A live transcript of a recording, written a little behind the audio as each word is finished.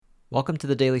Welcome to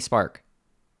the Daily Spark.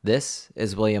 This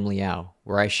is William Liao,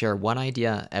 where I share one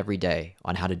idea every day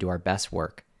on how to do our best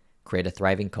work, create a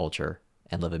thriving culture,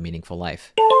 and live a meaningful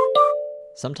life.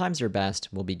 Sometimes your best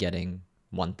will be getting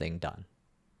one thing done.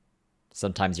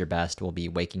 Sometimes your best will be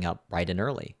waking up bright and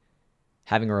early,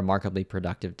 having a remarkably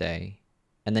productive day,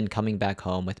 and then coming back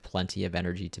home with plenty of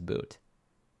energy to boot.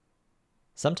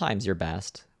 Sometimes your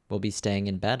best will be staying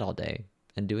in bed all day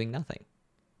and doing nothing.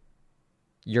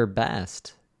 Your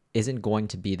best isn't going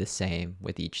to be the same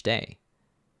with each day.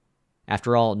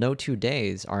 After all, no 2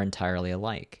 days are entirely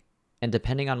alike, and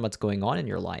depending on what's going on in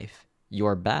your life,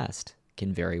 your best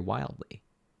can vary wildly.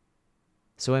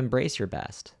 So embrace your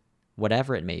best,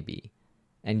 whatever it may be,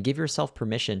 and give yourself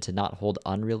permission to not hold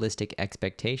unrealistic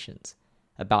expectations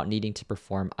about needing to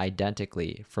perform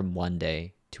identically from one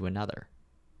day to another.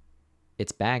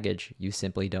 It's baggage you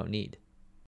simply don't need.